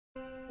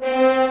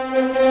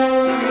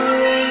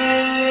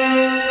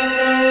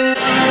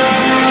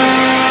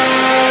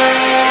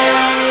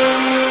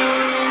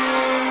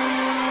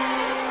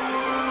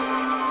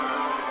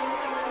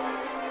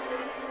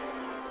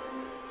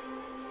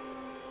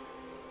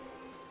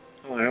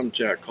I'm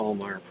Jack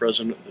Kallmeyer,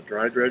 president of the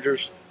Dry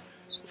Dredgers.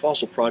 The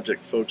Fossil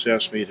Project folks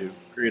asked me to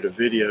create a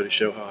video to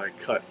show how I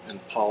cut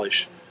and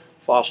polish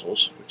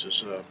fossils, which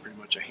is pretty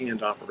much a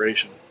hand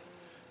operation.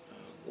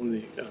 One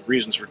of the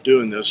reasons for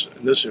doing this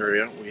in this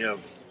area, we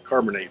have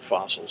carbonate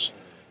fossils,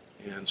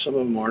 and some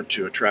of them aren't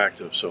too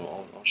attractive,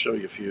 so I'll show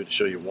you a few to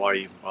show you why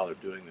you bother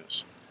doing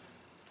this.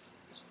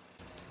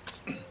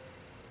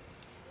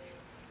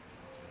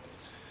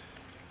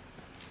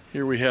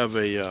 Here we have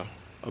a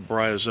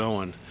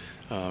bryozoan,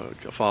 a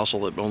fossil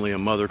that only a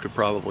mother could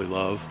probably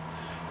love.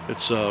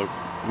 It's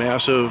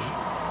massive,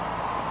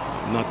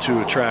 not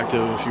too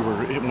attractive. If you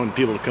want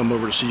people to come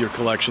over to see your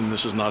collection,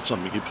 this is not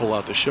something you pull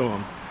out to show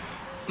them,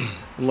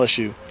 unless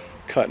you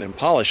cut and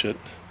polish it.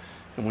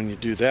 And when you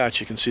do that,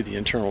 you can see the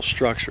internal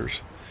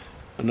structures.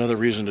 Another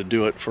reason to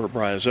do it for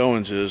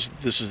bryozoans is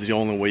this is the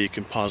only way you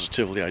can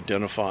positively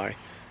identify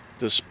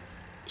this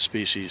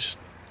species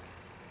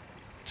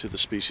to the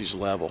species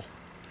level.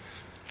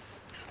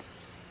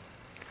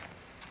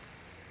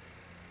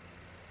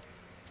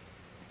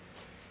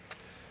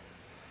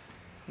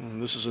 And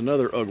this is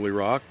another ugly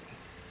rock.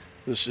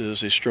 This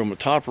is a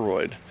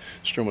stromatoporoid.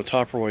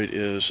 Stromatoporoid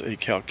is a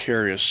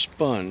calcareous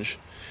sponge,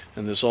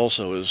 and this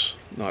also is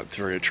not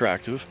very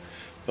attractive,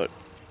 but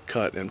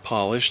cut and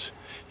polished,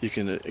 you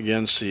can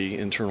again see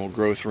internal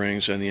growth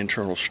rings and the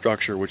internal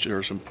structure, which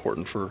is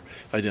important for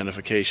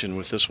identification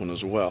with this one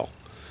as well.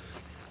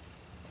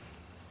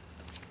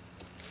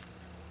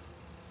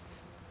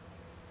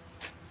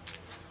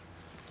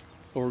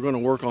 What we're going to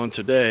work on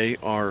today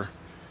are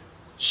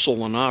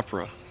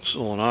Solenoptera.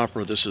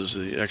 Solenoptera, this is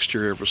the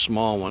exterior of a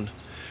small one.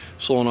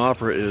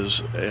 Solenoptera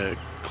is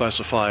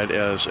classified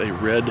as a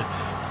red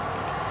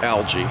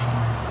algae,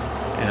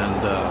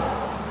 and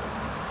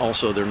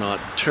also they're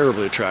not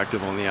terribly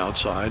attractive on the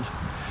outside.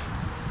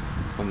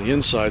 On the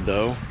inside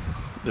though,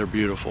 they're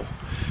beautiful.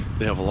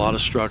 They have a lot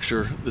of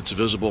structure that's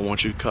visible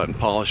once you cut and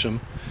polish them,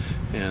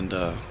 and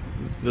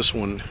this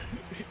one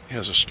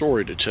has a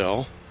story to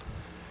tell.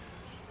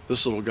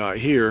 This little guy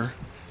here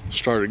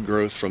started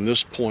growth from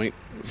this point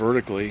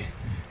vertically,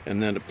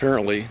 and then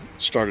apparently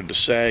started to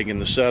sag in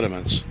the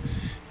sediments,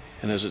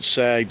 and as it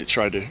sagged it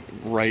tried to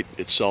right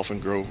itself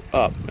and grow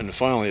up, and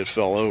finally it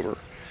fell over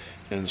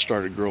and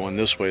started growing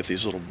this way with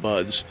these little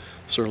buds.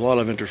 So there's a lot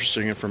of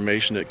interesting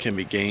information that can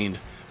be gained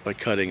by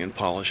cutting and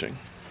polishing.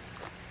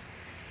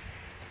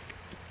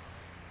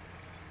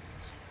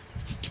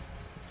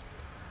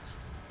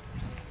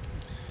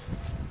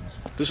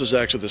 This is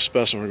actually the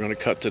specimen we're going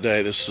to cut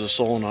today. This is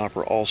a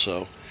Solenoptera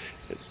also.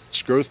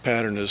 Its growth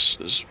pattern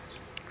is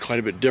quite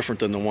a bit different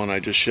than the one I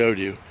just showed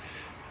you.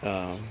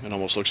 It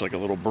almost looks like a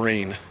little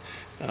brain.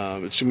 It's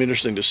going to be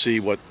interesting to see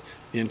what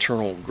the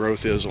internal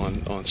growth is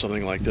on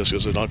something like this,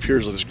 because it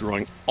appears that it's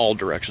growing all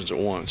directions at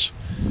once.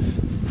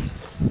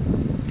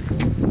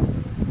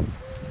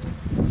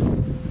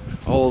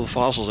 All of the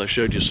fossils I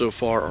showed you so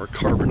far are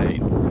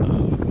carbonate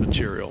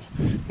material,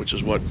 which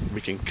is what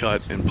we can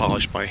cut and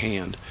polish by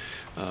hand.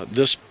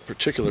 This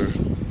particular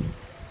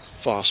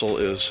fossil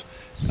is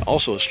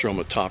also a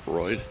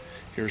stromatoporoid.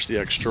 Here's the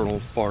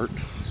external part.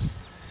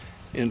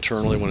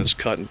 Internally, when it's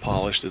cut and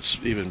polished, it's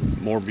even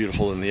more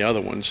beautiful than the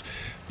other ones.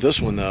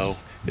 This one though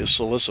is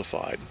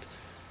silicified,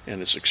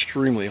 and it's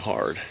extremely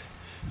hard.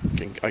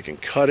 I can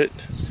cut it,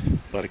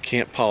 but I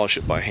can't polish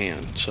it by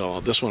hand. So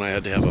this one I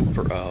had to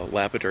have a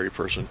lapidary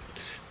person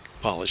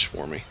polish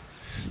for me.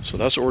 So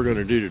that's what we're going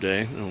to do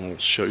today, and we'll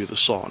show you the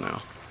saw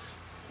now.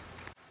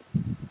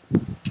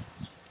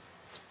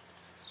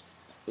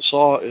 The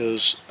saw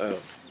is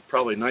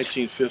probably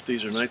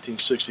 1950s or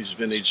 1960s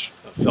vintage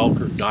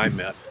Felker die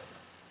met.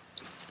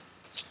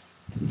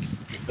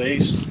 The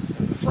base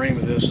and the frame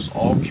of this is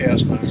all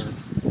cast iron.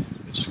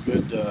 It's a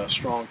good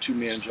strong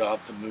two-man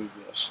job to move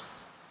this.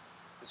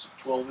 It's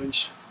a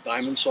 12-inch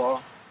diamond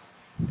saw,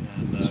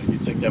 and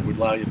you'd think that would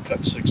allow you to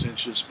cut 6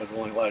 inches, but it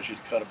only allows you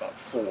to cut about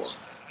 4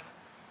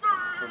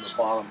 from the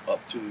bottom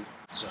up to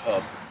the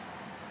hub.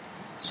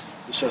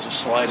 This has a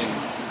sliding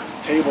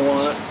table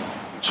on it,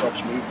 which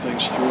helps move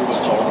things through, but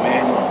it's all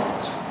manual,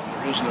 and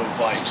there is no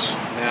vise.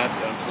 And that,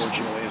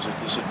 unfortunately, is a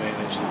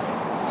disadvantage that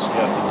you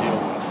have to deal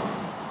with.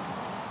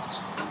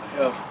 I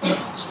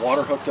have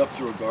water hooked up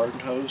through a garden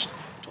hose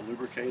to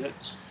lubricate it.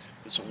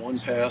 It's a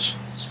one-pass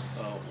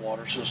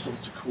water system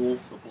to cool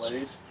the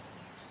blade.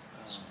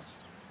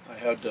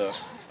 I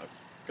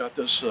got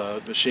this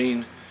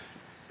machine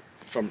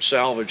from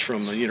salvage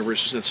from the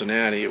University of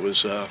Cincinnati. It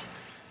was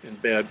in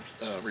bad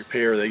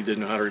repair. They didn't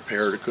know how to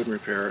repair it or couldn't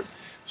repair it.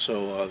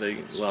 So they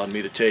allowed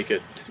me to take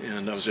it,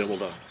 and I was able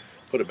to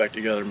put it back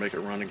together and make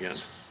it run again.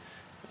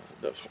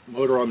 The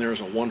motor on there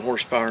is a 1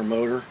 horsepower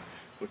motor,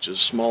 which is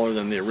smaller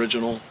than the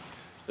original.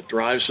 The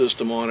drive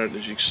system on it,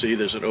 as you can see,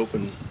 there's an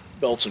open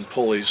belts and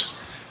pulleys.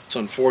 It's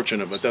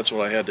unfortunate, but that's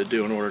what I had to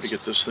do in order to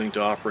get this thing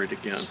to operate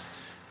again.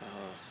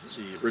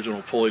 The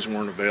original pulleys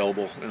weren't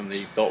available, and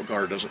the belt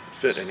guard doesn't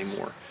fit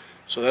anymore.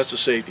 So that's a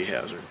safety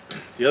hazard.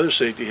 The other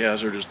safety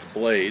hazard is the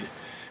blade.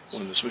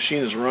 When this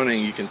machine is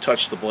running, you can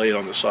touch the blade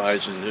on the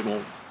sides and it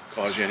won't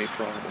cause you any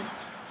problem.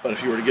 But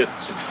if you were to get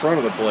in front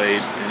of the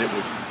blade and it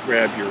would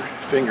grab your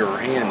finger or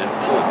hand and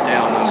pull it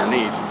down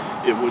underneath,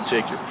 it would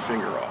take your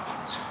finger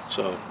off.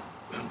 So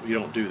we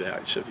don't do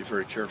that, so you have to be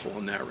very careful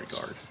in that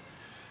regard.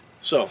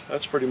 So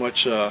that's pretty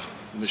much the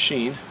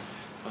machine.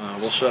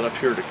 We'll set up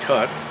here to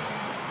cut,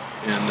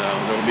 and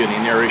there won't be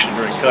any narration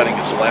during cutting.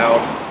 It's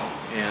loud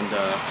and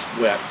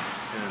wet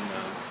and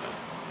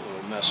a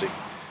little messy.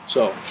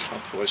 So I'll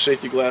have to put my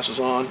safety glasses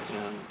on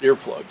and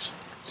earplugs.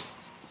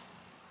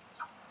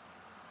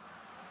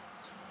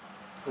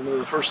 One of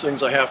the first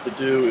things I have to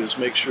do is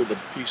make sure the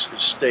piece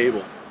is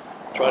stable.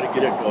 Try to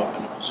get it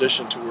in a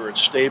position to where it's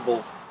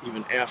stable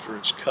even after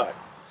it's cut.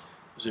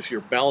 Because if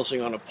you're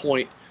balancing on a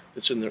point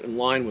that's in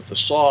line with the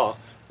saw,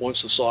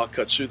 once the saw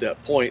cuts through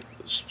that point,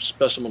 the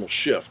specimen will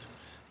shift.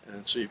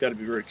 And so you've got to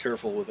be very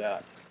careful with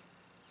that.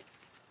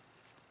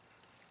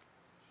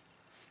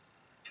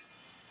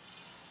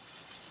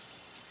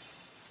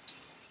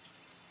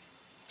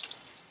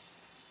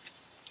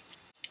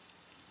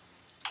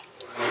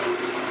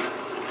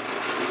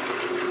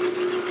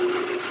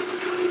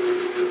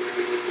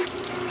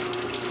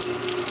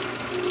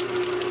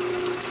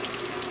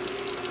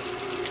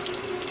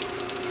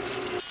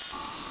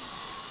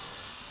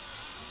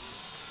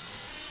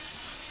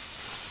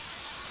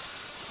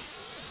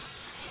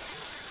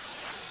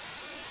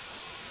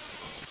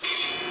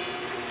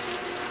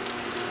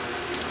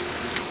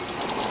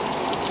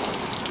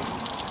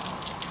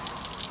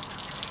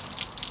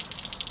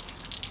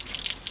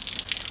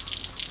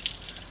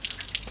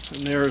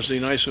 And there's the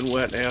nice and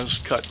wet as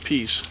cut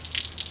piece.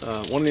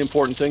 One of the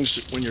important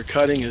things when you're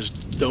cutting is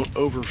don't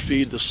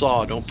overfeed the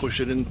saw. Don't push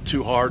it in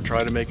too hard.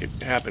 Try to make it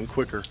happen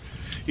quicker.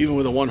 Even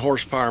with a 1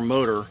 horsepower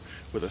motor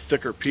with a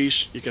thicker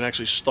piece, you can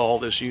actually stall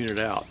this unit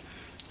out.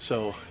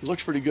 So it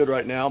looks pretty good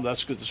right now.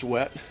 That's because it's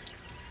wet.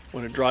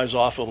 When it dries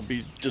off, it'll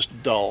be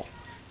just dull,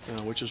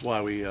 which is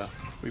why we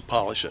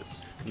polish it.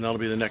 And that'll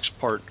be the next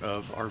part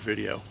of our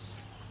video.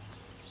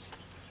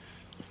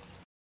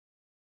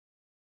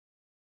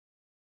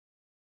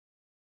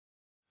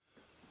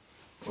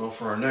 Well,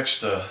 for our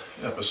next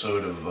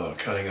episode of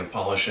cutting and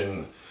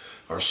polishing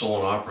our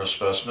Solinopera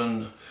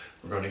specimen,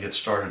 we're going to get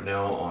started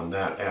now on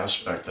that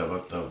aspect of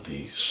it, of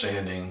the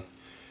sanding,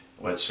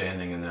 wet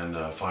sanding, and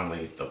then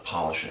finally the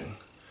polishing.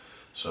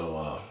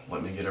 So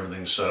let me get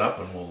everything set up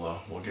and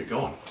we'll get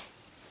going.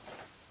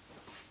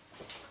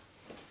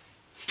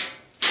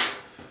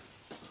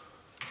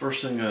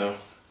 First thing I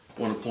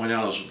want to point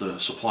out is the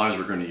supplies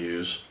we're going to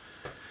use.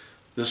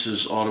 This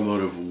is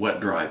automotive wet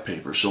dry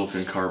paper,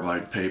 silicon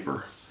carbide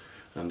paper.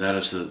 And that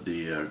is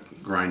the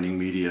grinding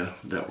media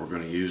that we're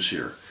going to use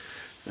here.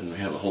 And we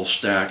have a whole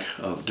stack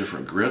of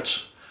different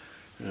grits.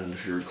 And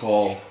if you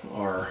recall,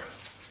 our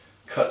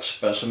cut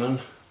specimen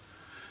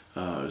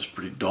is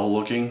pretty dull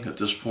looking at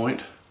this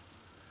point.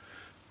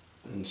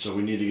 And so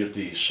we need to get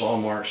the saw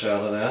marks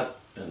out of that.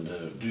 And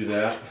to do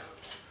that,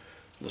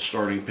 the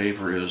starting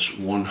paper is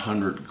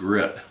 100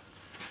 grit.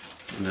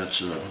 And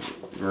that's a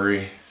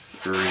very,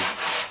 very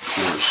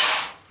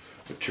coarse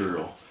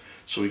material.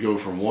 So we go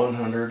from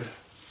 100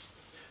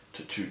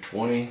 to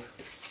 220,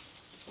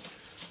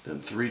 then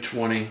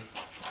 320,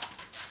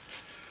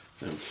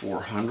 then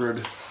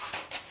 400,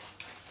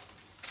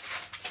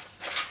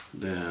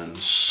 then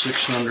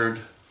 600,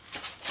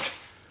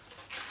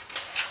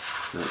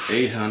 then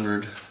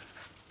 800,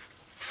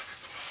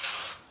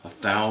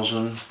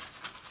 1,000,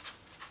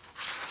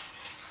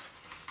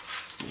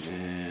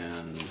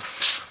 and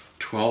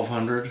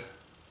 1,200,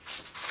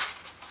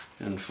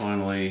 and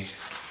finally,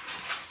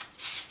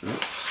 another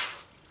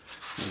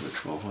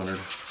 1,200.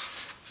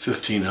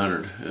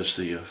 1,500 is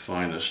the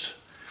finest.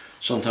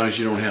 Sometimes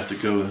you don't have to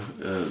go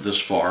this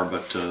far,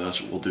 but that's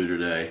what we'll do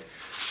today.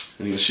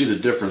 And you can see the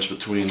difference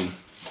between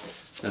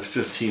that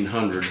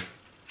 1,500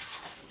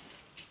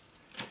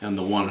 and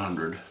the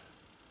 100.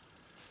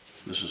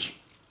 This is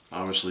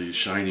obviously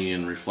shiny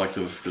and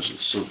reflective because it's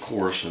so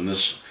coarse, and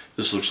this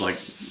looks like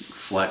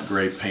flat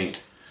gray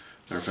paint.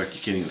 Matter of fact,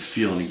 you can't even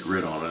feel any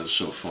grit on it. It's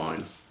so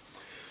fine.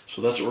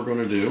 So that's what we're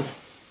going to do.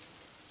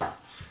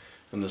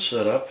 And the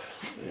setup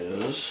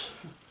is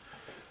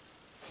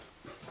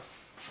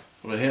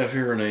what I have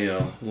here in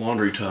a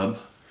laundry tub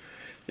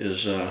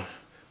is a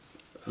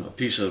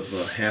piece of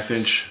 1/2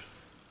 inch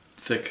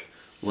thick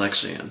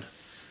Lexan.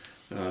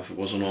 If it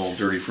wasn't all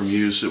dirty from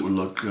use, it would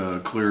look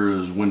clear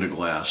as window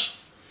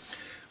glass.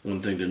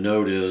 One thing to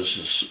note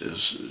is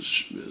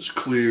as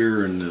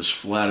clear and as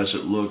flat as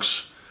it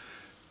looks,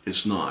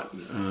 it's not.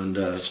 And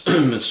it's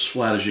as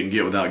flat as you can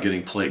get without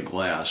getting plate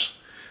glass.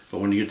 But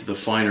when you get to the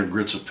finer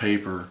grits of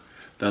paper,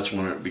 that's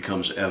when it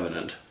becomes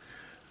evident.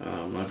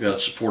 I've got it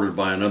supported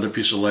by another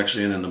piece of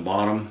Lexan in the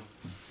bottom,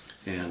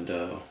 and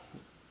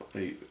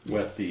I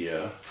wet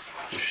the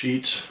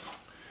sheets,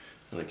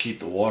 and I keep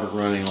the water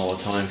running all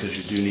the time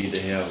because you do need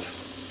to have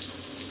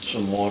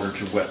some water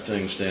to wet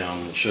things down.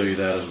 We'll show you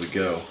that as we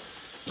go.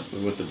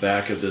 With the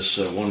back of this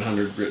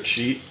 100 grit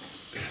sheet,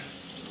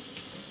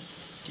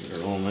 get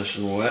it all nice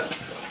and wet.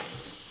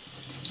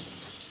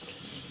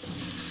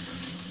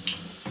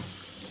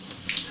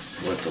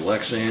 Wet the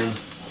Lexan.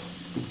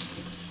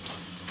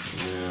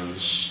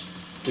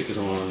 stick it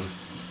on.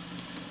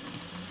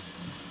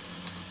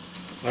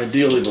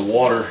 Ideally, the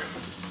water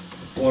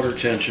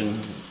tension,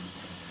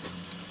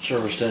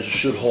 surface tension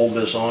should hold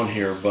this on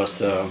here, but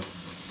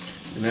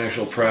in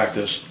actual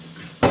practice,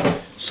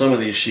 some of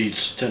these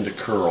sheets tend to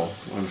curl,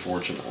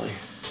 unfortunately,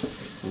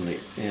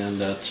 and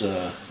that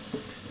I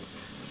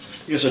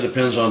guess it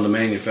depends on the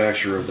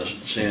manufacturer of the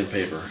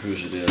sandpaper,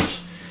 whose it is.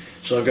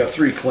 So I've got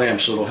 3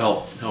 clamps that'll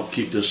help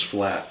keep this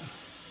flat.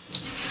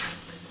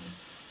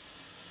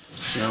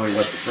 So now we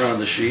wet the front of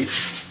the sheet,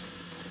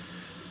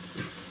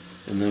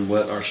 and then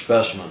wet our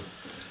specimen.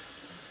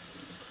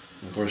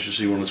 Of course, you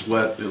see when it's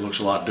wet, it looks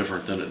a lot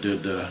different than it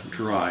did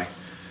dry.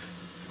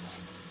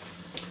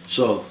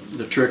 So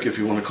the trick, if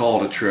you want to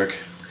call it a trick,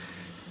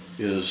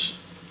 is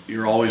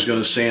you're always going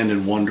to sand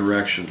in one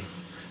direction.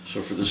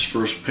 So for this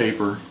first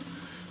paper,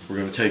 we're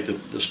going to take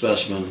the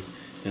specimen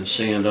and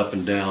sand up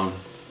and down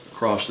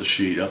across the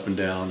sheet, up and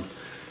down,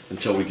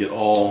 until we get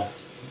all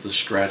the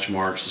scratch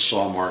marks, the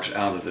saw marks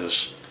out of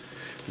this.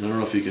 And I don't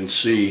know if you can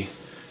see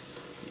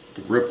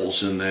the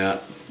ripples in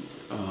that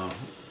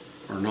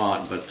or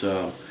not, but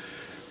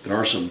there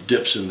are some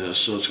dips in this,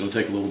 so it's going to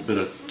take a little bit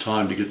of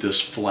time to get this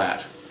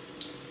flat.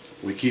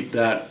 We keep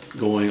that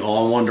going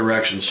all in one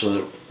direction so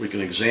that we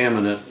can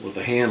examine it with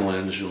a hand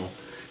lens. You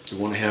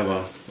want to have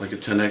like a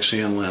 10x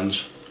hand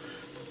lens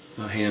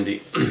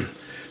handy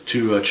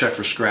to check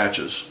for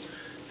scratches.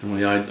 And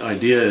the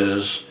idea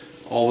is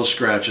all the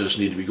scratches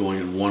need to be going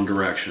in one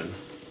direction.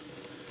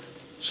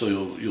 So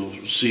you'll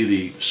see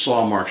the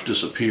saw marks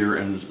disappear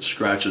and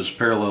scratches,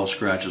 parallel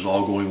scratches,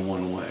 all going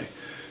one way.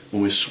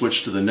 When we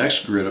switch to the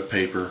next grid of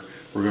paper,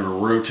 we're going to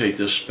rotate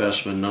this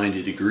specimen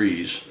 90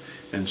 degrees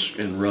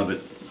and rub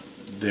it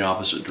the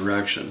opposite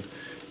direction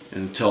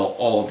until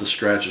all of the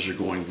scratches are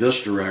going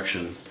this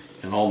direction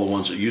and all the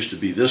ones that used to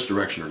be this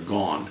direction are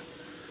gone.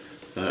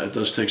 It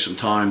does take some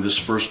time. This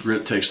first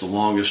grit takes the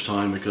longest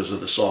time because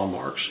of the saw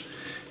marks.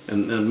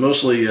 And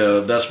mostly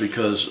that's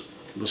because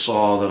the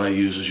saw that I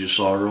use, as you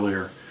saw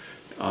earlier,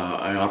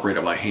 I operate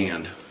it by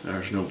hand.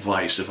 There's no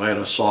vise. If I had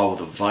a saw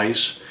with a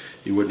vise,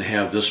 you wouldn't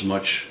have this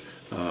much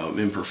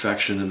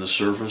imperfection in the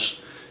surface.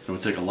 It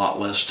would take a lot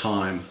less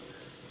time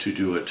to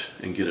do it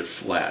and get it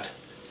flat.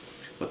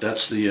 But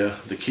that's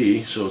the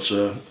key. So it's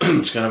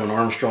it's kind of an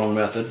Armstrong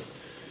method.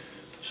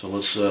 So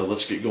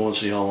let's get going and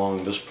see how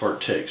long this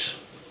part takes.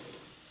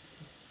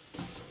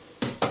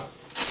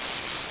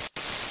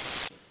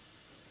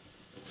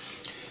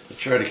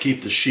 Try to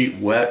keep the sheet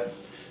wet.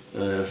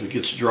 If it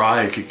gets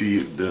dry, it could be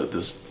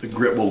the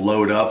grit will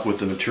load up with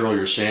the material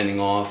you're sanding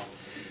off,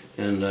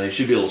 and you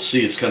should be able to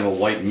see it's kind of a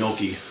white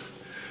milky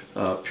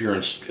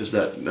appearance as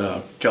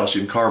that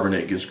calcium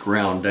carbonate gets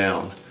ground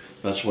down.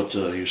 That's what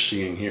you're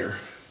seeing here.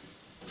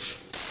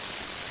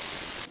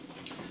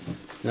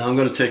 Now I'm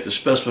going to take the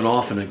specimen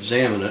off and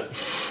examine it.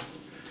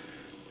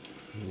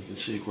 You can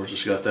see, of course,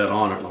 it's got that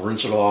on it. I'll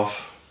rinse it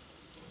off.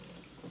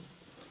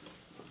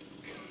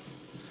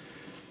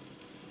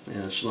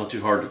 And it's not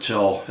too hard to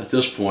tell at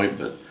this point,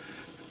 but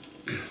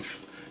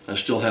I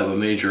still have a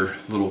major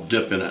little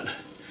dip in it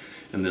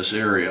in this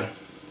area.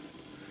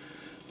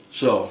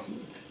 So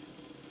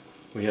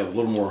we have a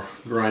little more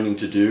grinding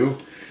to do.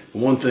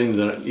 One thing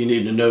that you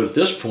need to note at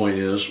this point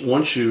is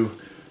once you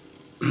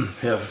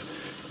have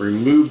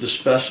removed the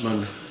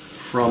specimen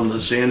from the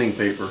sanding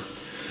paper,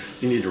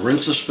 you need to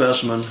rinse the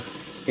specimen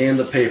and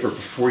the paper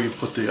before you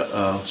put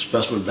the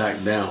specimen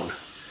back down.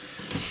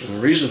 And the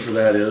reason for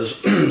that is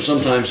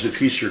sometimes the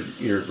piece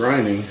you're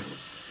grinding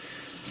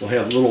will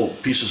have little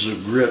pieces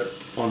of grit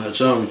on its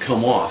own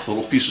come off,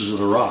 little pieces of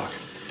the rock.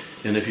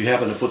 And if you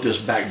happen to put this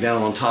back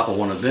down on top of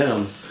one of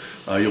them,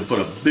 you'll put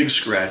a big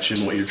scratch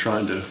in what you're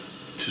trying to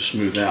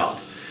smooth out,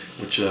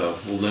 which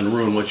will then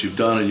ruin what you've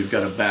done, and you've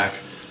got to back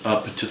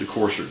up to the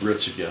coarser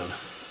grits again.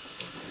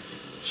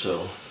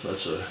 So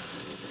that's a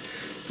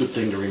good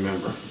thing to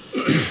remember.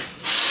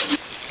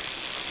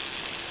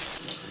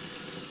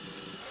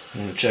 I'm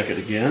going to check it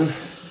again. I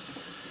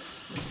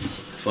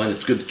find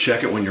it's good to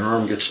check it when your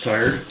arm gets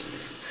tired.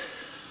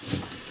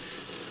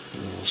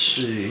 And we'll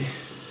see.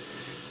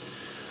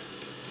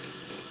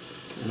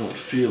 I don't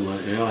feel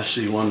it. Yeah, I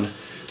see one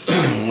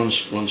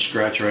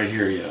scratch right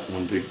here yet,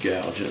 one big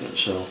gouge in it.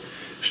 So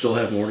still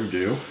have more to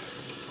do.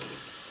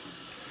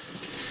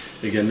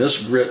 Again,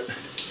 this grit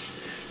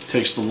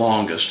takes the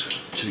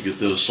longest to get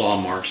those saw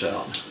marks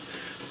out.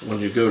 When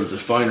you go to the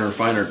finer and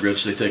finer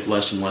grits, they take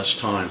less and less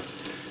time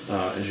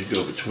as you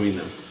go between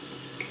them.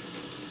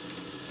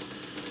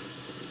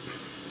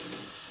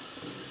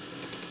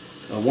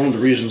 One of the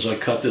reasons I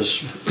cut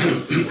this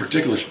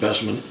particular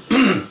specimen,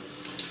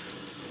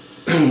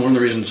 one of the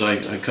reasons I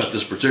cut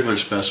this particular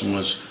specimen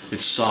was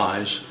its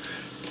size.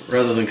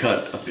 Rather than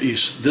cut a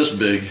piece this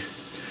big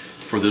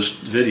for this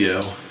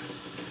video,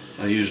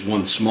 I used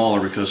one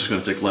smaller because it's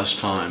going to take less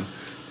time.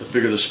 The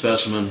bigger the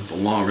specimen, the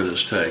longer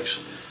this takes.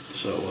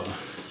 So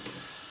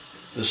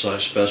this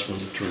size specimen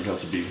turned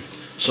out to be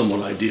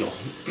somewhat ideal.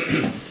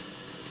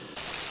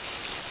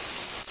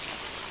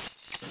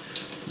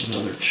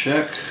 Another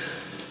check.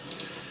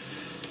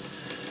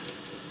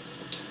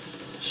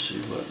 Let's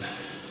see what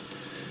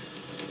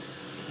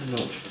I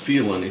don't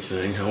feel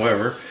anything.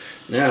 However,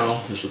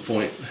 now is the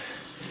point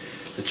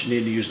that you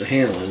need to use the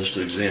hand lens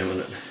to examine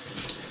it.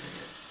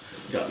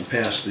 Gotten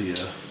past the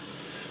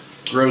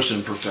gross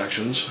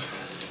imperfections.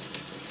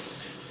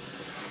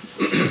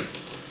 I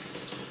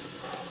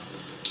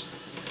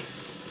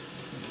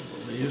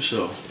believe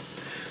so.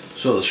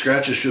 So the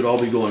scratches should all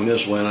be going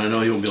this way, and I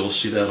know you'll be able to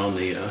see that on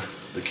the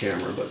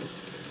camera, but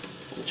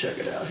we'll check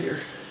it out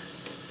here.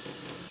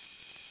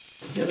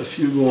 Got a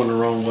few going the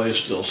wrong way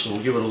still, so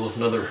we'll give it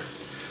another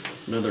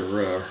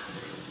little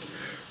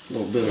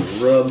bit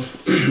of a rub.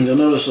 You'll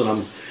notice that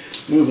I'm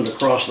moving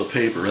across the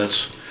paper.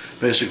 That's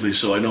basically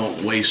so I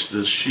don't waste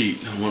this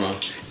sheet. I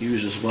want to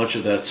use as much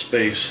of that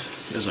space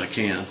as I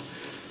can.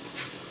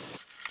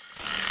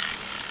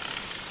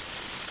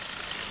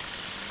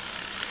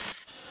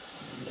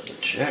 Another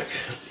check.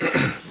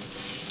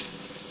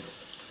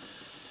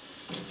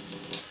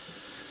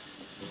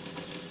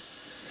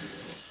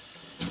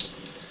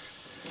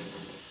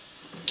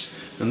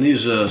 And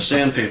these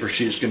sandpaper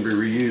sheets can be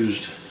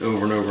reused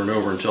over and over and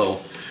over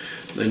until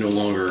they no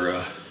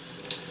longer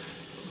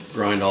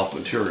grind off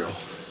material.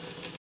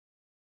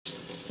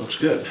 Looks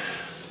good.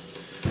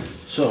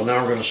 So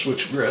now we're going to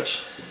switch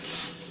grits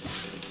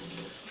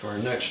to our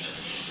next,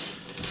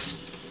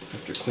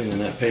 after cleaning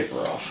that paper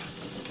off.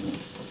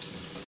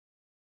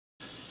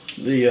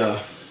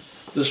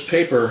 This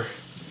paper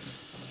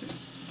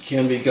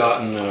can be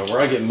gotten, where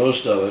I get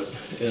most of it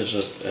is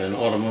at an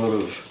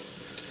automotive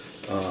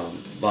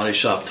body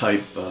shop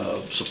type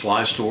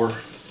supply store,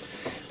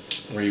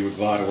 where you would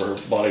buy, where a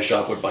body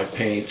shop would buy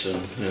paints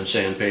and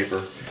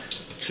sandpaper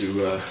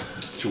to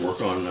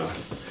work on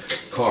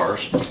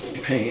cars,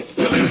 paint.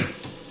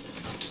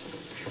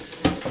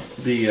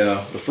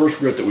 The first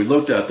grit that we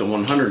looked at, the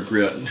 100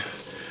 grit,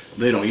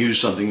 they don't use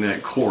something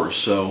that coarse,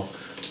 so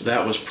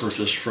that was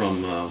purchased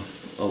from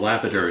a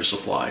lapidary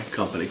supply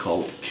company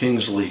called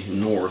Kingsley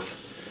North,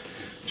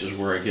 which is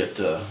where I get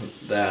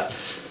that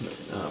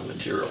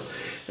material.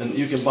 And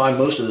you can buy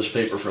most of this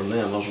paper from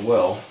them as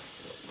well.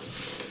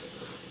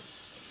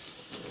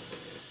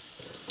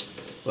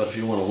 But if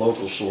you want a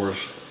local source,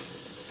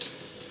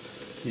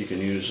 you can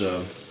use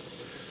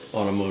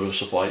automotive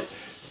supply.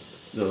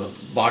 The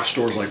box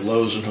stores like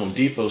Lowe's and Home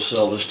Depot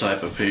sell this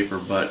type of paper,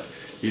 but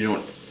you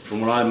don't, from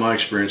my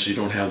experience, you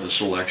don't have the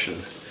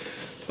selection.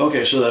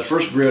 Okay, so that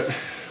first grit,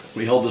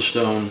 we held the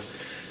stone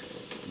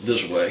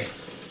this way.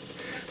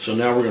 So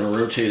now we're going to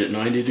rotate it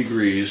 90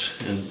 degrees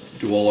and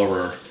do all of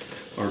our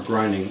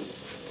grinding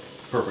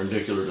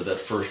perpendicular to that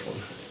first one.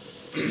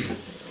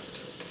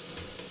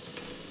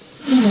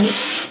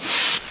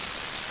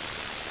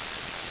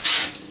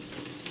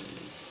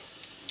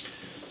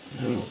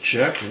 And we'll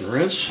check and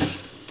rinse.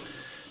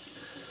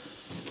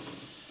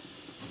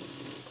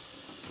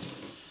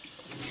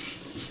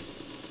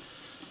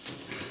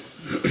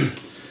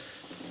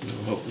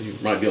 Hopefully you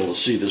might be able to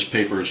see this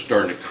paper is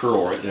starting to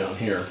curl right down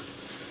here.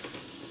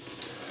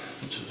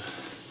 It's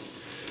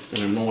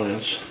an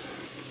annoyance.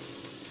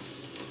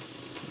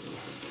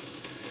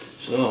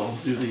 So I'll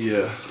do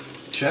the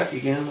check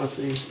again with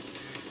the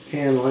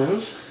hand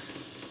lens.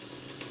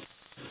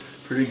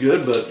 Pretty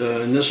good, but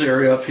in this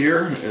area up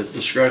here,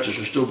 the scratches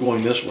are still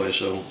going this way,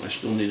 so I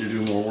still need to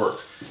do more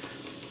work.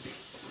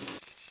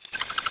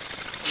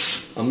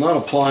 I'm not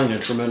applying a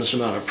tremendous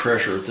amount of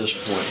pressure at this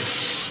point.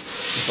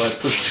 If I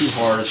push too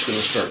hard, it's going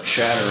to start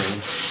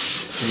chattering.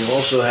 And you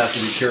also have to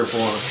be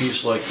careful on a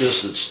piece like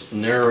this that's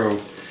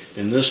narrow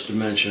in this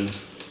dimension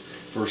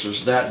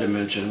versus that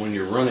dimension. When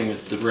you're running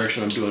it the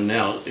direction I'm doing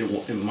now,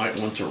 it might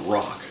want to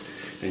rock,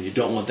 and you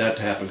don't want that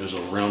to happen because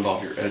it'll round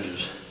off your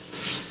edges.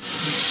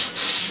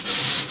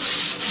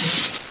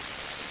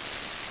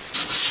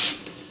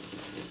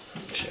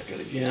 Check it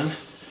again.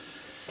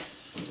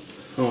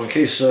 Oh, in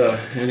case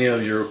any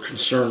of you are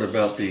concerned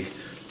about the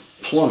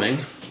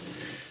plumbing,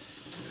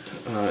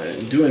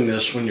 in doing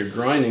this, when you're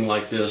grinding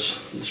like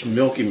this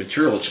milky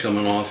material that's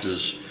coming off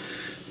is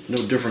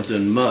no different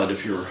than mud.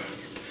 If you're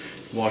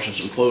washing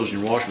some clothes in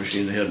your washing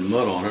machine and they had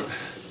mud on it,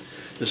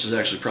 this is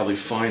actually probably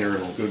finer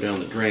and will go down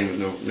the drain with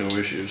no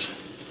issues.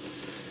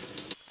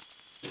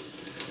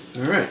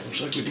 Alright, looks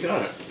like we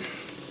got it.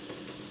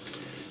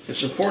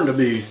 It's important to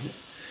be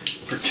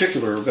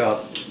particular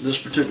about this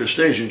particular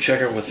stage and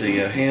check it with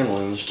the hand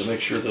lens to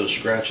make sure those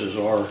scratches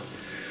are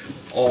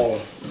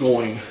all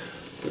going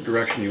the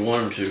direction you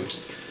want them to.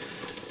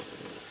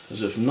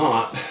 As if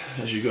not,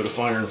 as you go to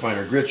finer and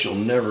finer grits, you'll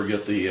never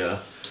get the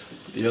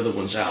other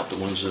ones out, the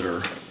ones that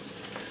are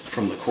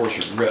from the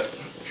coarser grit.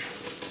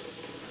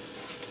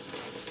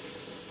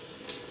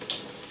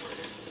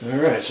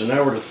 Alright, so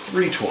now we're to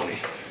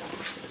 320.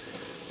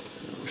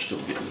 We're still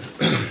getting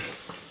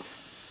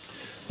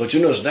but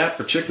you notice that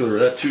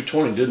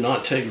 220 did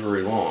not take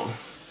very long.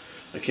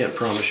 I can't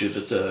promise you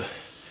that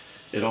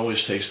it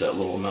always takes that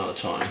little amount of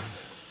time.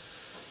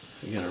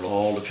 Again, it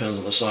all depends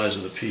on the size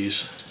of the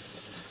piece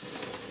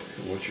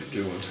and what you're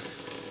doing.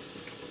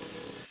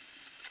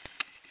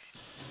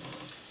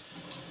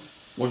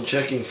 When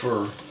checking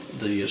for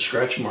the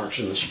scratch marks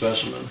in the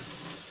specimen,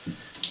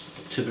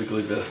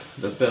 Typically the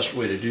best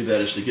way to do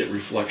that is to get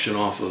reflection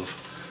off of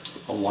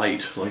a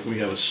light. Like we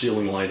have a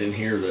ceiling light in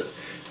here that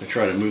I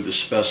try to move the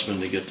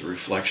specimen to get the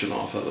reflection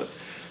off of it.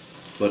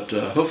 But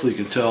hopefully you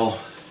can tell,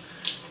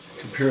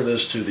 compare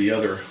this to the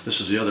other,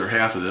 this is the other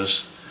half of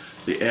this,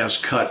 the as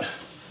cut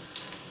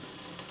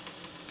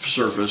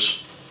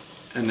surface,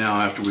 and now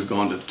after we've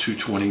gone to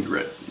 220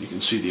 grit, you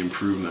can see the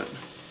improvement.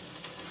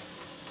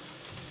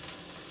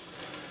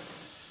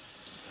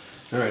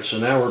 Alright, so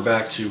now we're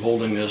back to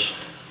holding this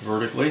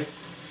vertically.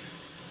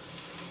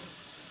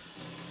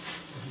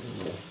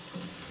 We'll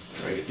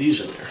try to get these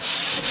in there.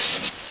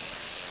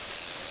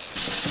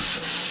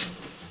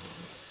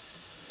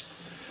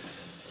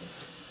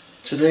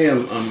 Today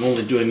I'm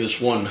only doing this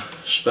one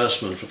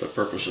specimen for the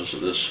purposes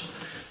of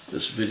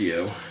this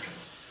video.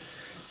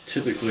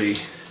 Typically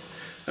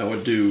I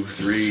would do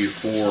 3 or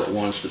 4 at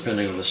once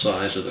depending on the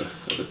size of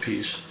the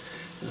piece.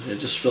 I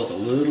just felt a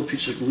little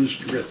piece of loose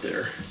grit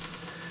there.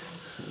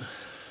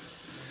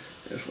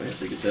 Definitely have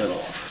to get that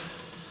off.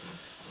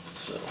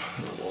 So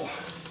we'll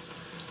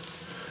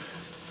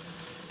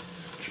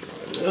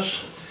try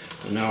this.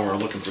 And now we're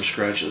looking for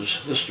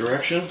scratches this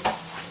direction.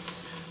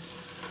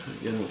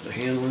 Again with the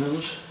hand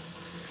lens.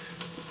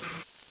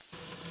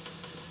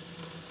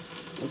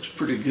 Looks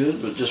pretty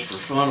good, but just for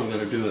fun I'm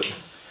going to do it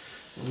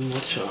one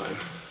more time.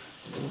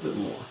 A little bit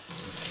more.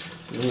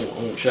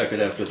 I won't check it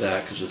after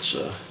that because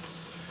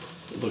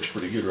it looks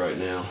pretty good right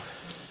now.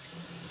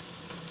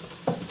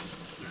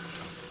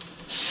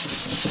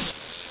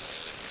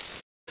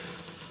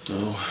 So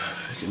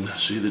if you can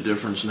see the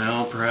difference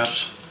now,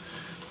 perhaps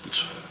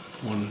it's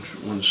one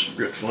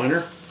grit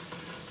finer.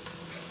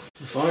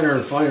 The finer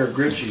and finer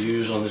grit you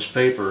use on this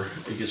paper,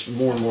 it gets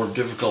more and more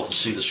difficult to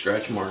see the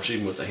scratch marks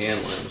even with the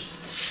hand lens.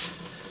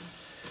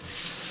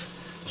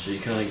 So you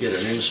kind of get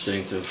an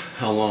instinct of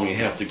how long you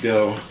have to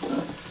go.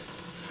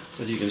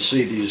 But you can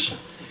see these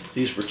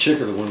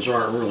particular ones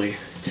aren't really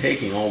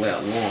taking all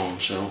that long,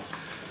 so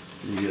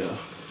the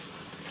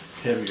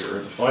heavier,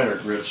 the finer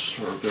grits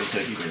are going to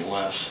take even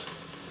less.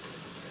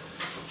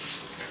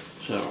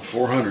 So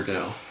 400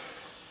 now.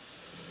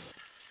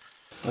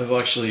 I've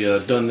actually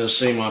done this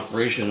same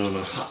operation on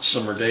a hot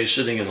summer day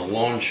sitting in a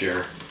lawn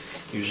chair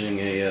using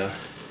a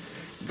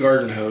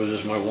garden hose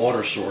as my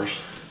water source.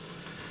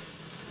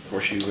 Of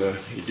course you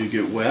do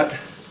get wet,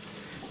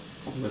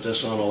 but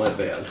that's not all that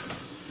bad.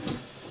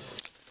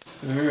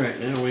 Alright,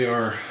 now we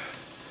are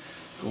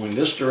going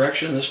this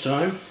direction this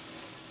time.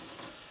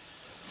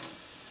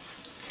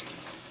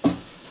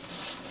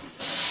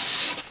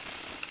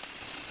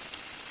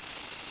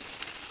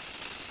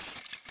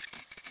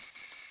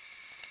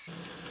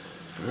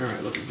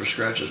 Alright, looking for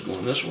scratches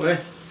going this way.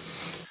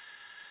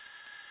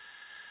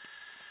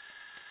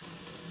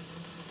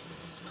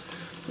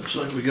 Looks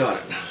like we got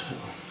it.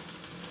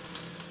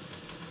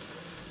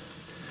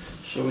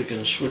 So we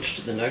can switch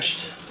to the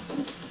next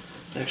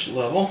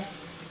level.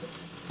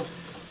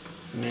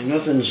 I mean,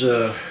 nothing's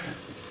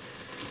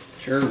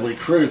terribly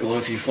critical.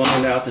 If you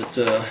find out that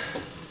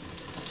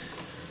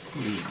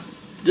you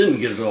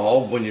didn't get it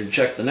all when you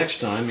check the next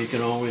time, you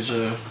can always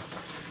go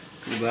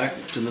back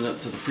to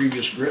the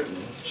previous grit and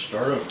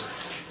start over.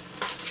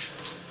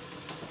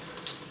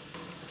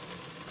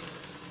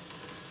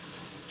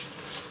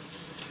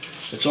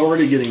 It's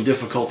already getting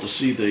difficult to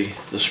see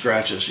the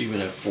scratches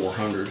even at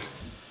 400,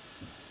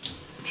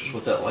 which is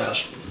what that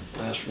last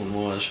one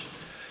was.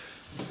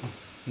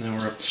 Now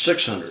we're up to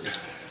 600.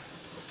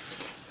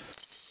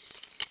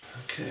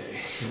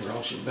 Okay, and we're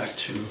also back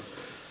to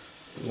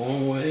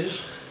long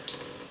ways.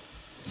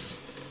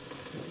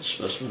 Got the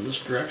specimen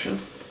this direction.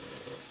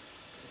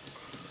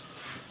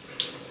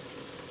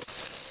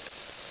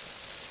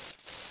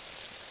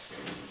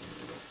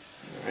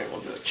 Alright,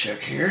 we'll do a check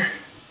here.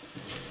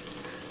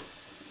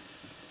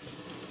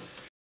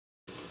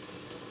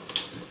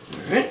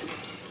 Alright,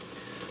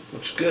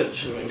 looks good,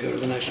 so we can go to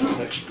the next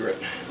grit,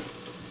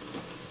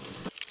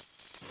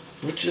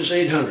 which is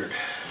 800.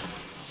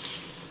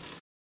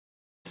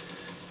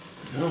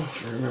 Now,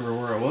 if I remember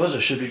where I was, I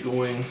should be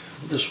going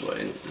this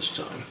way this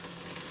time.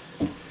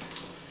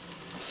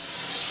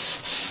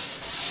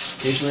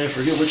 Occasionally I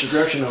forget which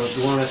direction I was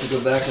going. I have to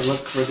go back and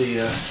look for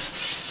the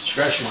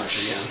scratch marks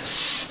again.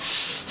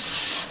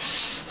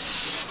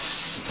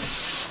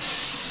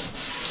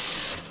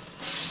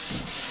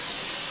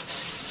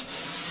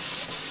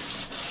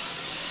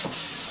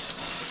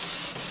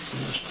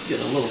 Just get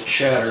a little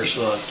chatter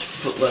so I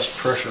put less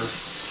pressure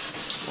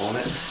on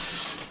it.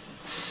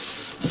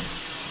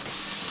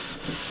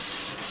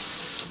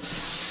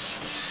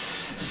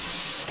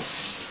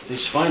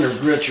 These finer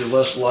grits are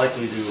less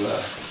likely to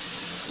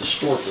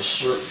distort the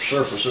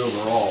surface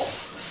overall,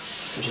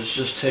 because it's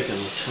just taking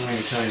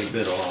a tiny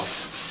bit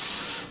off.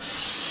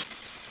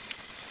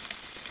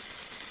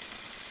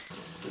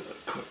 Do a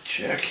quick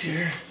check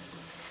here.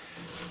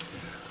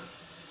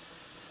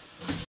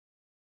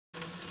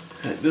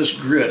 At this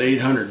grit,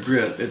 800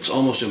 grit, it's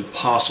almost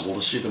impossible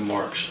to see the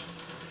marks.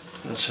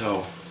 That's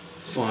how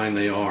fine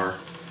they are.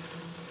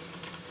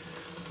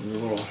 And a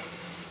little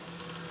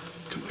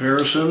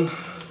comparison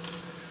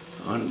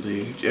on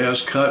the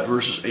as cut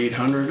versus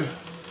 800.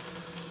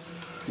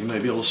 You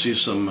might be able to see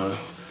some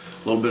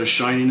little bit of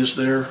shininess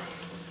there.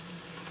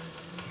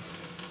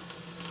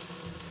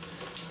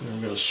 And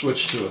I'm going to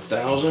switch to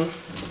 1000.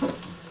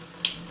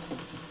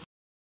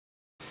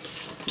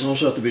 You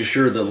also have to be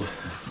sure the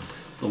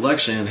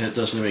Lexan head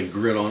doesn't have any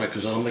grit on it,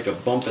 because that'll make a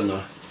bump in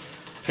the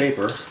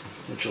paper,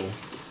 which will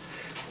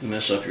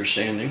mess up your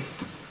sanding.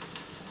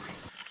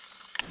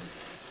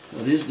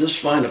 Now this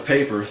fine of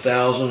paper,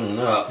 1000 and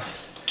up,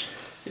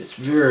 it's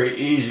very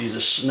easy to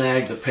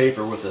snag the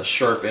paper with the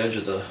sharp edge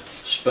of the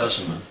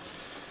specimen,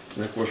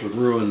 and of course would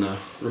ruin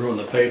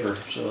the paper.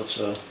 So it's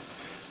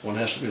one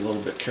has to be a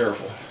little bit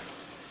careful.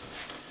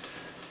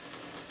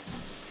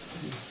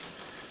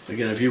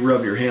 Again, if you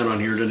rub your hand on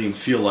here, it doesn't even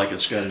feel like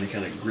it's got any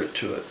kind of grit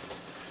to it.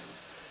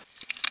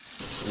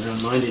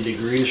 Around 90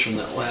 degrees from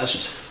that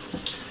last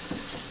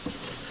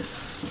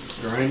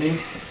grinding.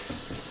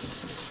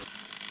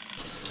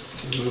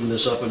 Moving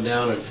this up and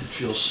down, it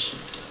feels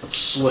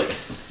slick.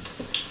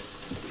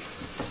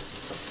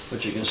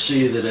 But you can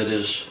see that it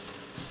is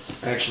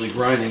actually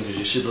grinding, because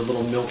you see the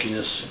little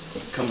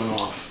milkiness coming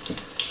off.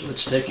 So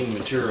it's taking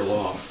material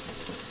off.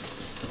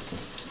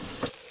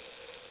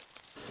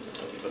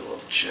 Give it a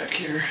little check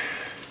here.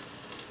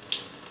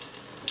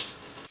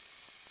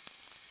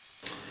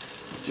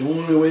 The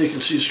only way you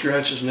can see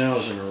scratches now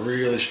is in a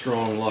really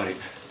strong light.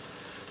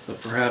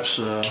 But perhaps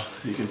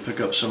you can pick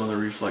up some of the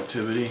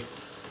reflectivity.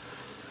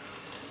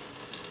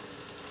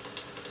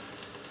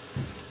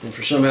 And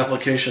for some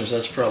applications,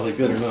 that's probably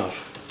good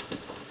enough.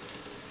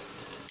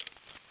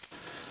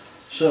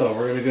 So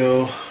we're going to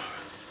go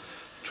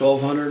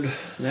 1200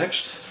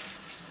 next,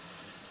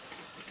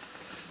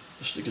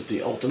 just to get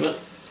the ultimate.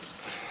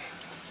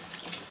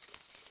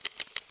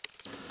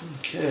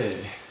 Okay,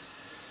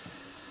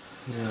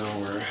 now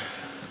we're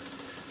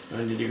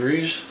 90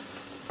 degrees.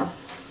 You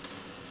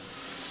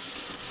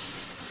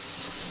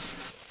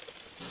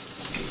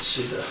can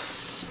see the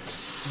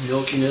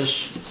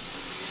milkiness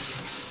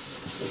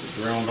of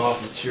the ground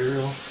off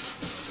material.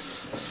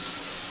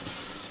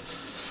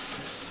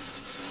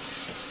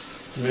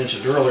 I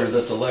mentioned earlier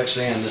that the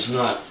Lexan is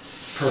not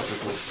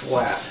perfectly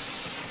flat.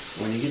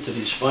 When you get to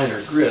these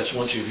finer grits,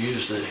 once you've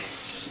used the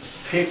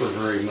paper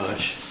very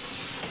much,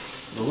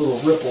 the little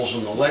ripples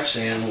in the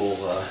Lexan will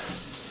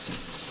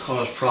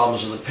cause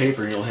problems in the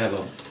paper, and you'll have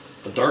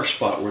a dark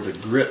spot where the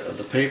grit of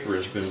the paper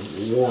has been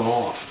worn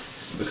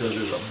off because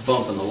there's a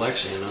bump in the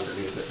Lexan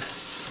underneath it.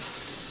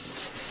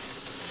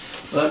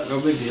 But no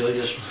big deal, you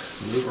just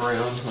move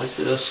around like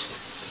this.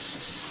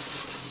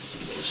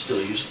 You can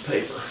still use the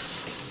paper.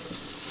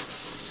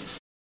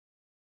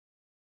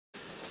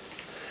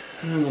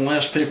 And the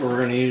last paper we're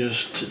going to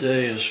use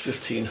today is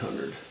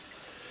 1500.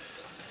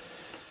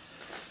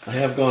 I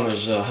have gone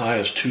as high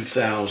as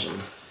 2000.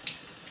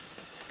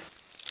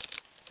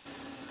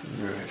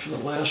 Alright, for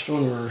the last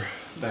one we're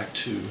back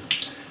to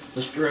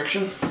this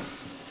direction.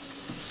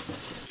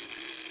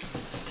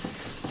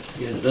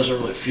 Again, it doesn't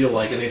really feel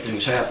like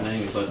anything's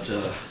happening, but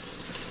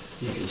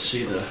you can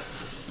see the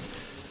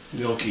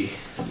milky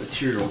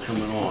material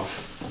coming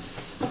off.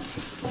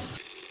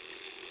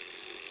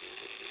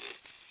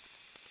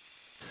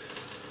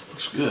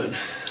 Looks good.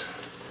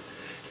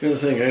 The other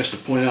thing I have to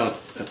point out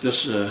at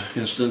this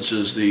instance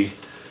is the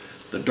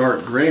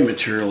dark gray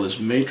material is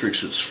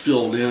matrix that's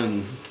filled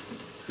in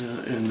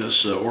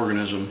this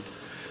organism.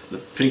 The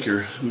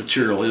pinker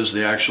material is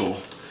the actual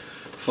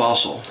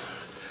fossil,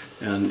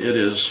 and it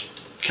is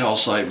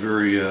calcite,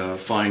 very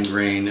fine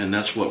grain, and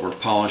that's what we're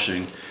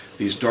polishing.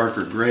 These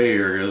darker gray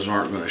areas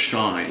aren't going to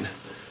shine.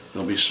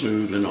 They'll be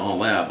smooth and all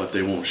that, but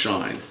they won't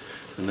shine,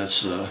 and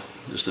that's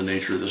just the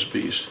nature of this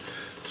beast.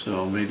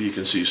 So maybe you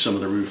can see some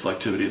of the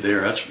reflectivity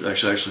there.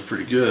 That's actually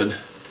pretty good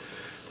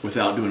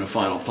without doing a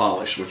final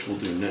polish, which we'll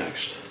do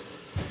next.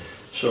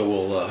 So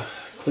we'll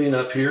clean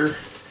up here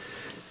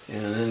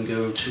and then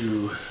go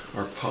to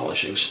our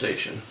polishing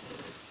station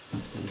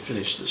and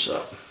finish this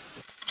up.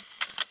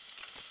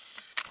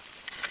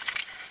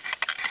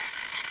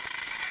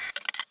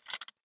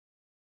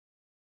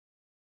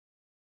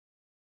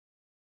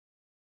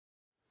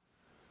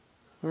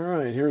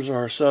 Alright, here's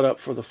our setup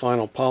for the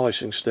final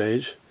polishing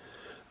stage.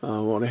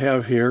 What I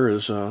have here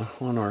is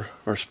on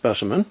our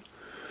specimen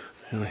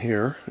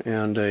here,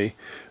 and a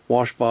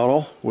wash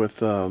bottle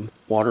with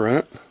water in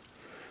it,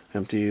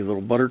 empty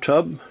little butter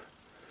tub,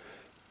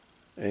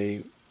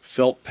 a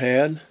felt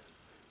pad.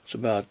 It's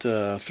about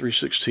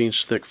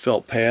 3/16 thick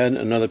felt pad,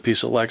 another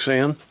piece of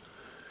Lexan,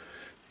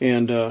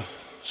 and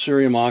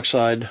cerium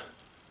oxide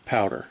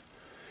powder.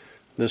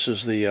 This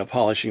is the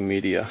polishing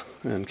media,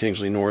 and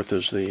Kingsley North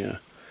is the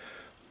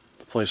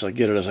place I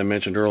get it, as I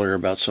mentioned earlier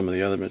about some of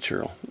the other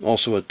material.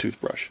 Also a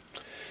toothbrush.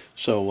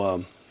 So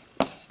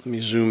let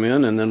me zoom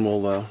in and then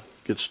we'll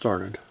get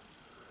started.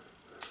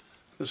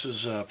 This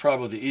is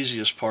probably the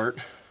easiest part,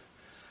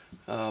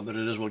 but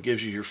it is what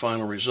gives you your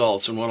final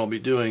results. And what I'll be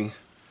doing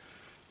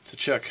to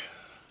check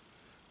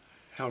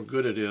how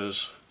good it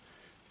is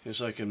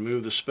I can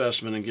move the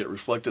specimen and get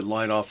reflected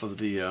light off of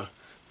the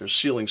there's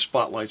ceiling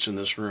spotlights in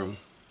this room.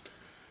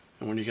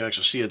 And when you can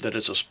actually see it that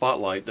it's a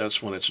spotlight,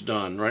 that's when it's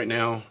done. Right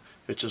now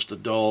it's just a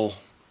dull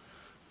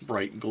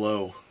bright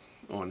glow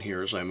on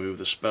here as I move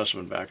the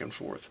specimen back and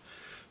forth.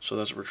 So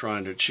that's what we're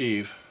trying to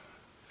achieve.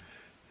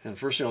 And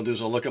first thing I'll do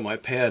is I'll look at my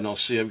pad and I'll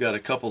see I've got a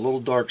couple little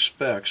dark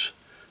specks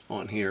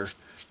on here,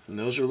 and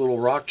those are little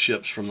rock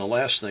chips from the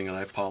last thing that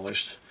I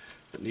polished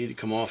that need to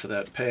come off of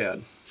that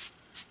pad.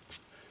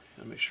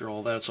 And make sure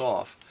all that's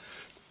off.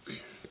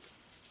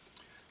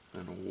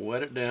 And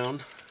wet it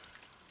down.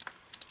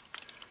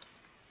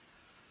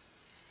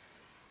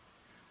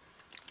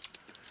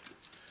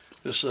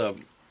 This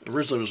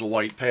originally was a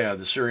white pad.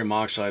 The cerium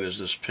oxide is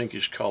this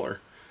pinkish color,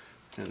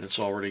 and it's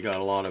already got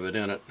a lot of it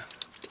in it.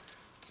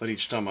 But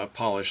each time I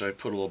polish, I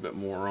put a little bit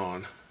more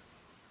on.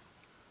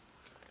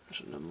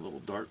 There's another little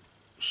dark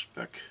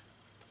speck.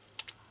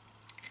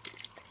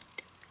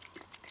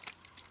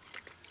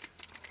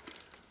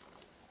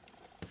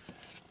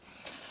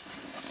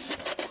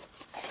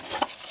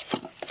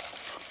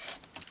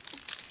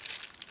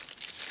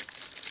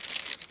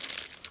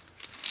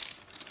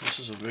 This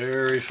is a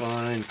very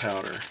fine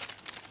powder.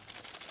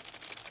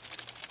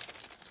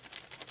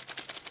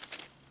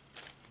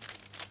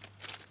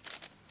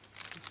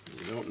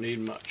 You don't need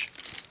much.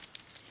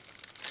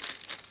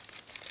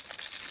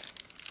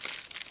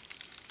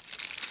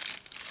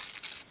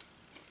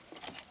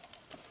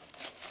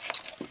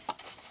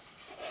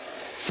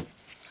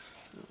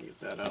 Get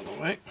that out of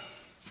the way.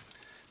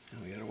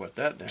 And we got to wet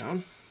that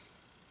down.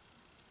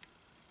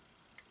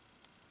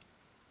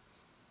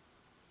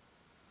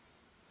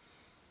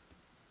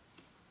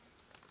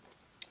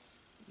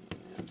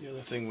 And the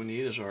other thing we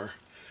need is our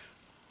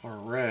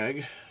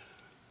rag.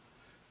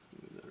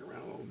 Move that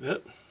around a little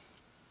bit.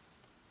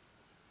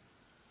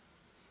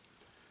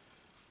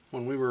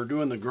 When we were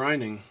doing the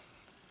grinding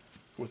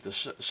with the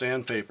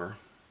sandpaper,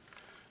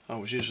 I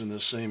was using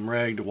this same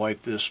rag to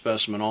wipe this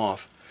specimen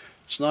off.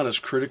 It's not as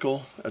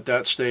critical at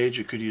that stage.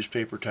 You could use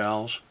paper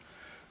towels,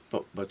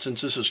 but since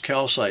this is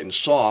calcite and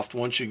soft,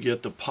 once you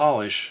get the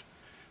polish,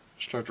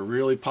 start to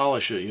really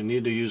polish it, you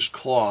need to use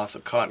cloth, a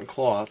cotton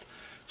cloth,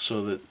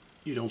 so that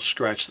you don't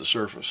scratch the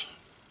surface.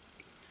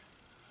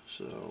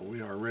 So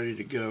we are ready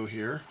to go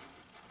here.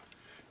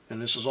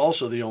 And this is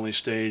also the only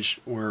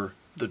stage where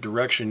the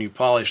direction you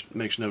polish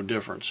makes no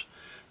difference.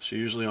 So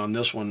usually on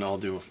this one I'll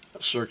do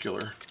a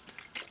circular.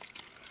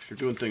 If you're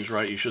doing things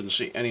right, you shouldn't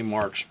see any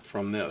marks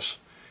from this.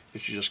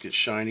 It should just get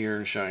shinier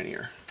and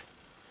shinier.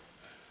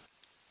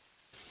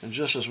 And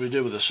just as we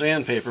did with the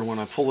sandpaper, when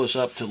I pull this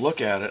up to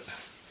look at it,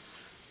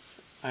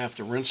 I have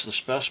to rinse the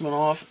specimen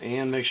off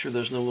and make sure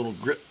there's no little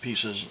grit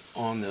pieces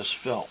on this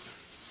felt.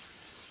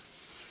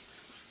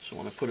 So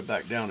when I put it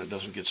back down, it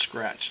doesn't get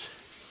scratched.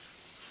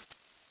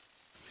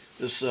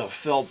 This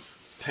felt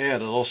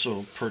pad is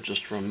also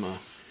purchased from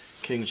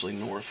Kingsley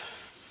North.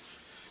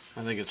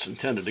 I think it's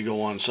intended to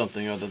go on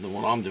something other than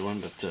what I'm doing,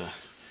 but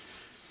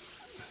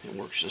it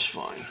works just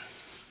fine.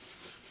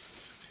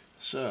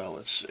 So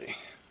let's see.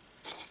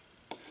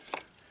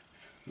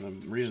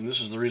 This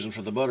is the reason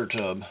for the butter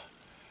tub.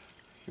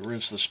 You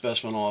rinse the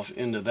specimen off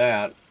into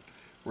that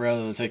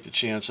rather than take the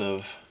chance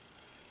of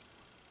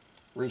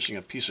rinsing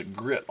a piece of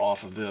grit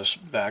off of this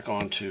back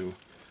onto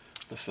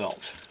the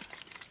felt.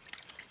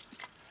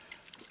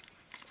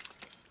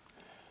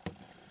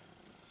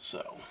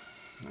 So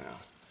now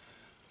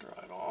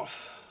dry it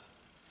off.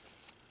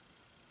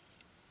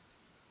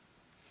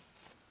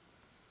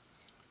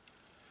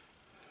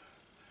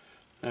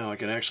 Now I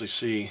can actually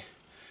see,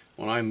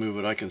 when I move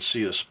it, I can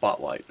see the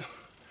spotlight.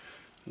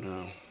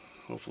 Now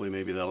hopefully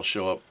maybe that'll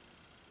show up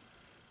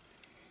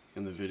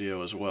in the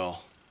video as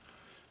well.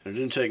 And it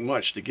didn't take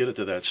much to get it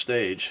to that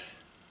stage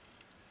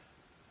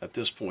at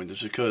this point.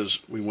 It's because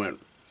we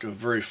went to a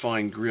very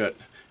fine grit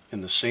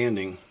in the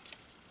sanding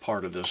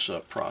part of this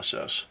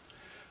process.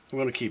 I'm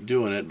going to keep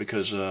doing it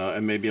because I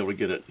may be able to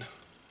get it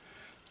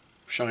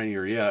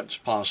shinier yet. It's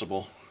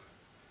possible.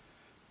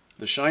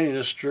 The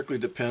shininess strictly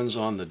depends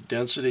on the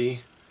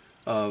density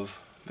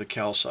of the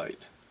calcite.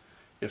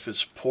 If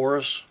it's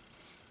porous,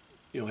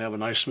 you'll have a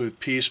nice smooth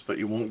piece, but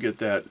you won't get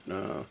that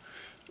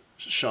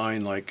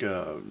shine like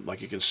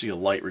you can see a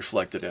light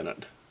reflected in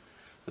it.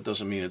 That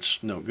doesn't mean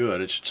it's no good.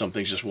 It's some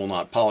things just will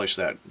not polish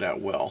that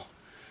well.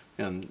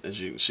 And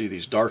as you can see,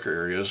 these darker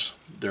areas,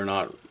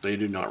 they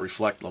do not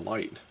reflect the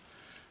light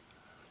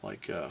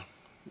like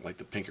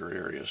the pinker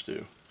areas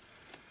do.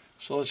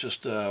 So let's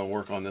just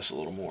work on this a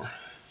little more.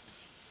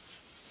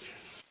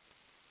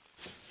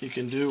 You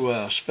can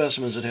do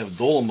specimens that have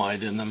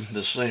dolomite in them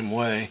the same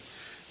way.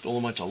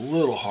 Dolomite's a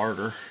little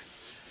harder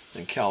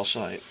than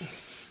calcite,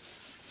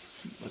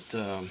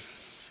 but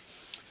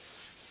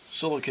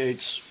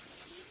silicates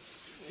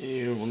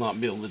you will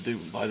not be able to do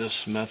by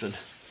this method.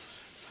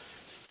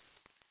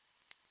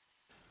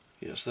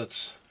 Yes,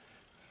 that's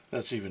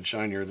even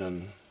shinier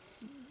than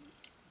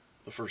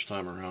the first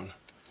time around,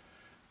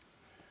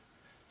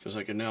 because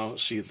I can now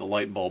see the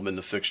light bulb in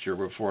the fixture.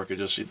 Before I could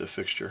just see the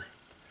fixture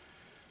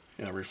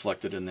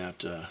reflected in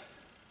that and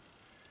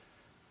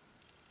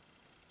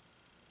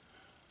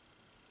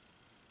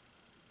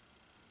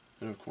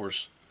of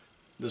course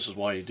this is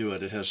why you do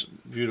it. It has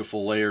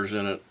beautiful layers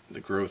in it,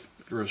 the growth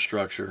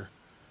structure,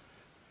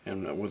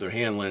 and with a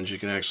hand lens you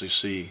can actually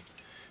see,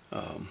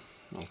 I'll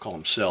call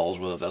them cells,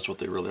 whether that's what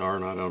they really are or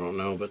not, I don't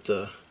know, but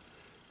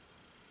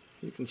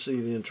you can see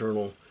the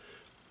internal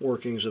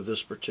workings of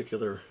this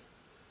particular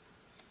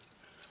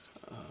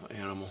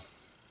animal.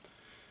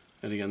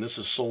 And again, this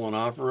is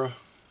Solenoptera,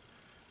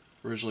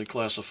 originally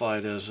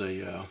classified as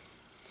a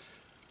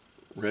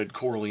red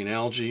coralline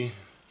algae.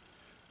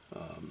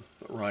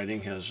 But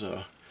writing has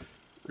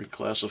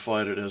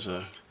reclassified it as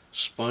a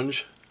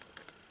sponge.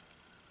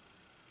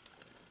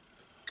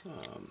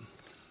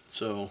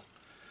 So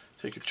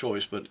take your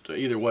choice, but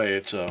either way,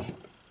 it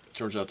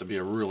turns out to be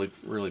a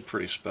really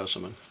pretty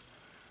specimen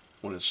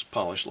when it's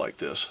polished like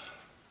this.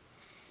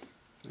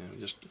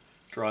 Just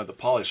dry the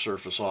polish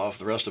surface off,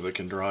 the rest of it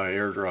can dry,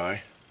 air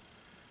dry,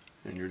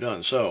 and you're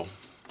done. So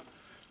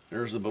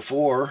there's the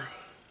before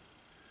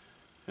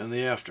and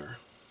the after.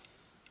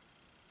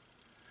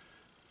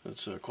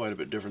 That's quite a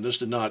bit different. This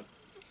did not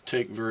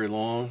take very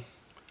long.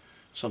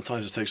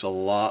 Sometimes it takes a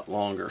lot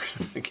longer.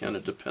 Again,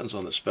 it depends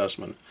on the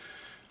specimen.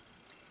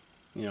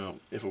 You know,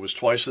 if it was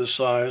twice this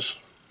size,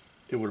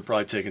 it would have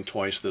probably taken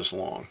twice this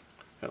long,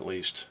 at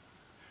least.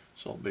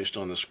 It's all based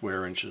on the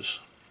square inches.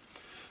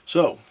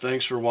 So,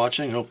 thanks for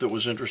watching. Hope that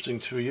was interesting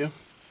to you.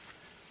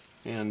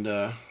 And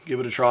give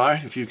it a try.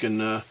 If you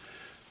can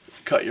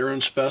cut your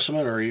own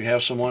specimen, or you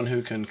have someone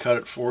who can cut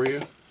it for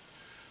you,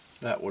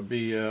 that would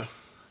be a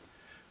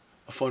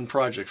fun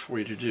project for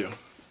you to do.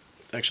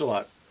 Thanks a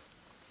lot.